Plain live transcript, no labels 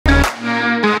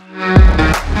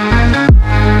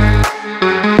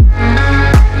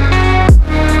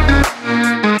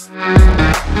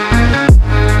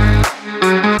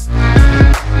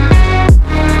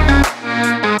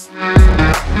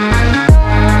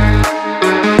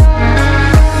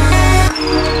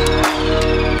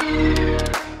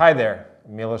Hi there,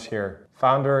 Milos here,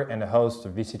 founder and host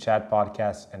of VC Chat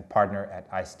Podcast and partner at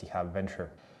ICT Hub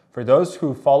Venture. For those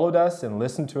who followed us and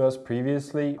listened to us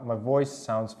previously, my voice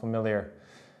sounds familiar.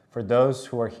 For those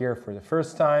who are here for the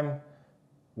first time,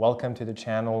 welcome to the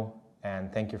channel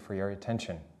and thank you for your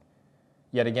attention.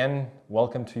 Yet again,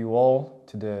 welcome to you all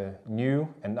to the new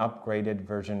and upgraded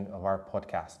version of our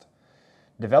podcast.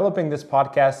 Developing this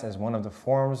podcast as one of the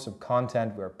forms of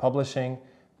content we're publishing,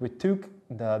 we took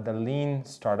the lean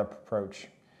startup approach.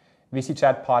 VC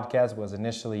Chat Podcast was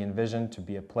initially envisioned to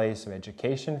be a place of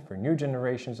education for new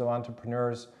generations of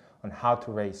entrepreneurs on how to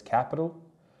raise capital,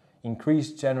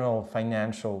 increase general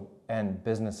financial and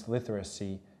business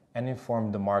literacy, and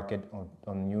inform the market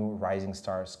on new rising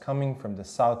stars coming from the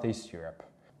Southeast Europe.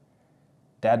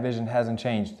 That vision hasn't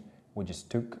changed, we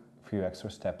just took a few extra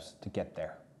steps to get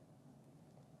there.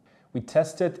 We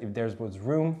tested if there was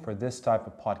room for this type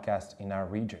of podcast in our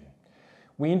region.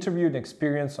 We interviewed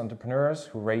experienced entrepreneurs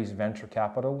who raised venture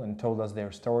capital and told us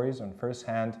their stories on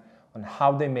firsthand on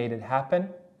how they made it happen,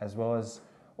 as well as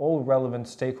all relevant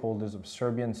stakeholders of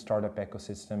Serbian startup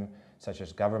ecosystem, such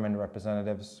as government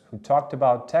representatives who talked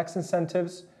about tax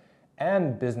incentives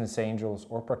and business angels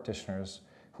or practitioners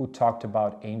who talked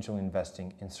about angel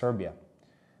investing in Serbia.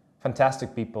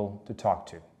 Fantastic people to talk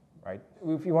to, right?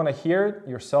 If you want to hear it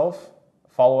yourself,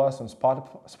 follow us on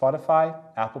Spotify,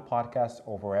 Apple Podcasts,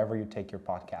 or wherever you take your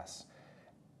podcasts.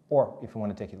 Or if you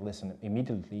want to take a listen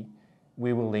immediately,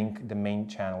 we will link the main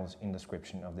channels in the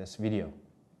description of this video.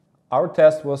 Our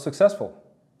test was successful.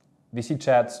 VC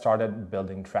Chat started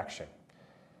building traction.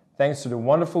 Thanks to the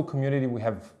wonderful community we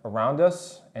have around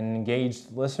us and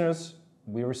engaged listeners,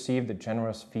 we received a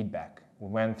generous feedback. We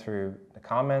went through the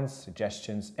comments,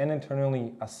 suggestions, and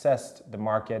internally assessed the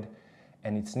market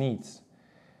and its needs.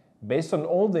 Based on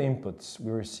all the inputs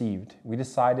we received, we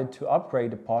decided to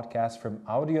upgrade the podcast from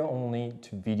audio only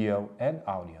to video and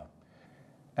audio.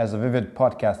 As a vivid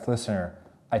podcast listener,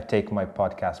 I take my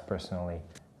podcast personally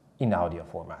in audio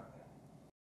format.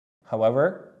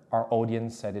 However, our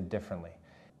audience said it differently.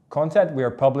 Content we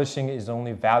are publishing is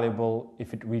only valuable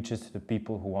if it reaches to the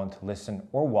people who want to listen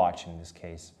or watch, in this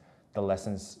case, the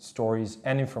lessons, stories,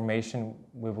 and information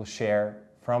we will share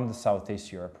from the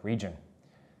Southeast Europe region.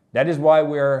 That is why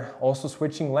we're also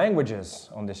switching languages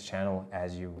on this channel,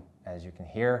 as you can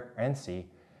hear and see.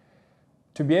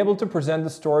 To be able to present the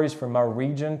stories from our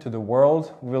region to the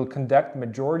world, we will conduct the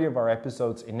majority of our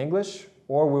episodes in English,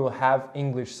 or we will have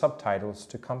English subtitles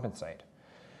to compensate.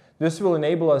 This will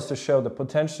enable us to show the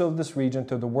potential of this region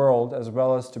to the world, as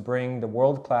well as to bring the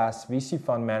world-class VC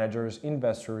fund managers,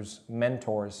 investors,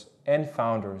 mentors, and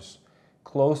founders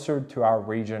closer to our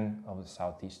region of the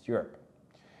Southeast Europe.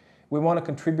 We want to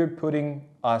contribute putting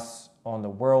us on the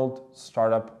world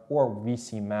startup or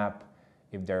VC map,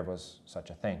 if there was such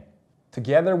a thing.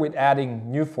 Together with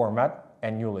adding new format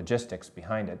and new logistics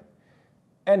behind it,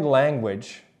 and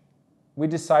language, we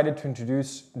decided to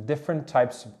introduce different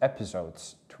types of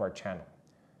episodes to our channel.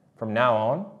 From now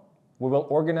on, we will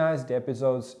organize the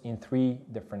episodes in 3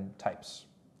 different types.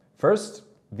 First,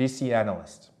 VC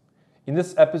Analyst. In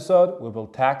this episode, we will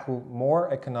tackle more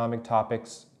economic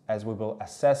topics as we will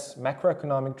assess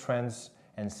macroeconomic trends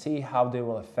and see how they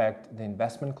will affect the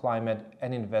investment climate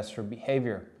and investor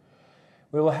behavior.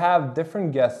 We will have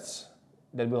different guests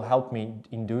that will help me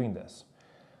in doing this.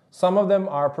 Some of them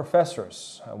are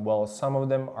professors, while some of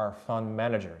them are fund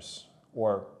managers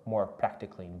or more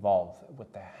practically involved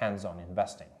with the hands-on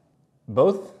investing.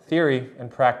 Both theory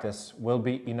and practice will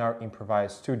be in our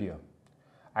improvised studio.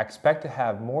 I expect to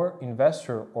have more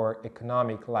investor or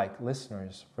economic-like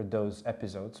listeners for those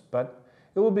episodes, but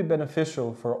it will be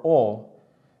beneficial for all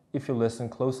if you listen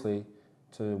closely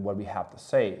to what we have to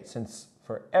say, since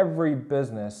for every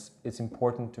business, it's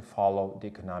important to follow the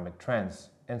economic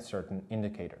trends and certain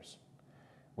indicators.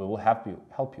 We will help you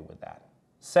with that.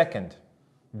 Second,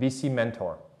 VC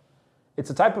Mentor. It's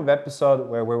a type of episode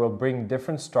where we will bring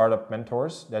different startup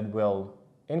mentors that will,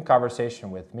 in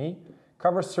conversation with me,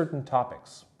 cover certain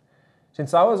topics.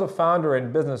 Since I was a founder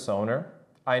and business owner,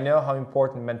 I know how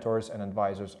important mentors and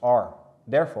advisors are.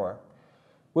 Therefore,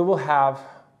 we will have,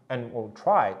 and we'll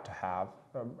try to have,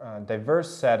 a diverse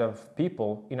set of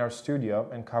people in our studio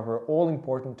and cover all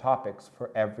important topics for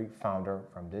every founder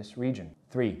from this region.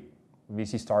 3,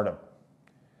 VC Startup.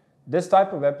 This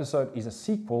type of episode is a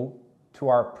sequel to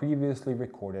our previously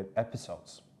recorded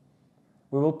episodes.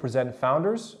 We will present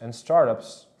founders and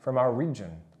startups from our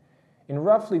region. In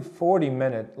roughly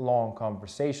 40-minute long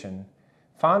conversation,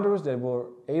 founders that were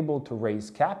able to raise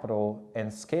capital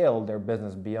and scale their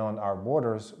business beyond our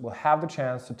borders will have the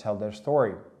chance to tell their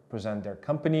story, present their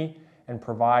company, and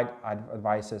provide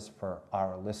advices for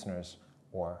our listeners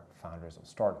or founders of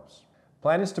startups.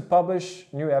 Plan is to publish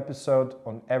new episode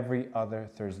on every other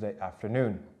Thursday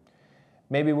afternoon.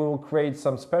 Maybe we will create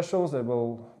some specials that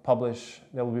will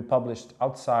be published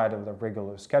outside of the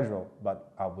regular schedule,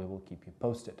 but we will keep you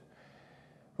posted.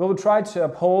 We will try to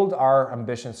uphold our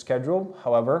ambitious schedule.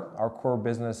 However, our core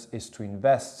business is to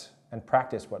invest and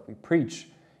practice what we preach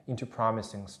into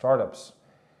promising startups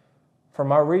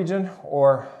from our region,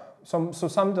 or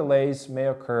some delays may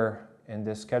occur in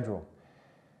this schedule,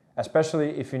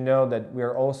 especially if you know that we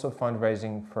are also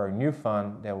fundraising for a new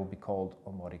fund that will be called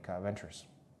Omorica Ventures.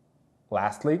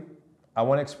 Lastly, I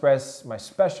want to express my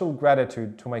special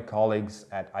gratitude to my colleagues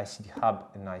at ICT Hub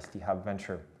and ICT Hub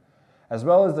Venture, as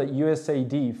well as the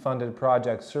USAID-funded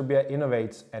project Serbia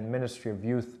Innovates and Ministry of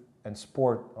Youth and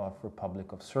Sport of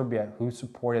Republic of Serbia, who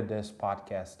supported this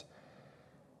podcast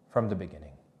from the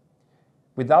beginning.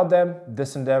 Without them,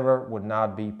 this endeavor would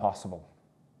not be possible.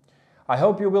 I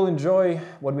hope you will enjoy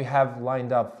what we have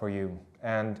lined up for you,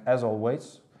 and as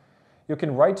always, you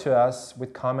can write to us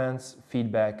with comments,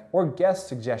 feedback, or guest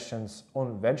suggestions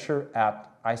on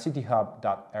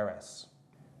venture@icthub.rs.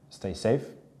 Stay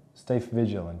safe, stay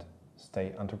vigilant,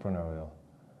 stay entrepreneurial.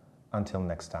 Until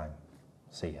next time,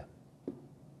 see ya.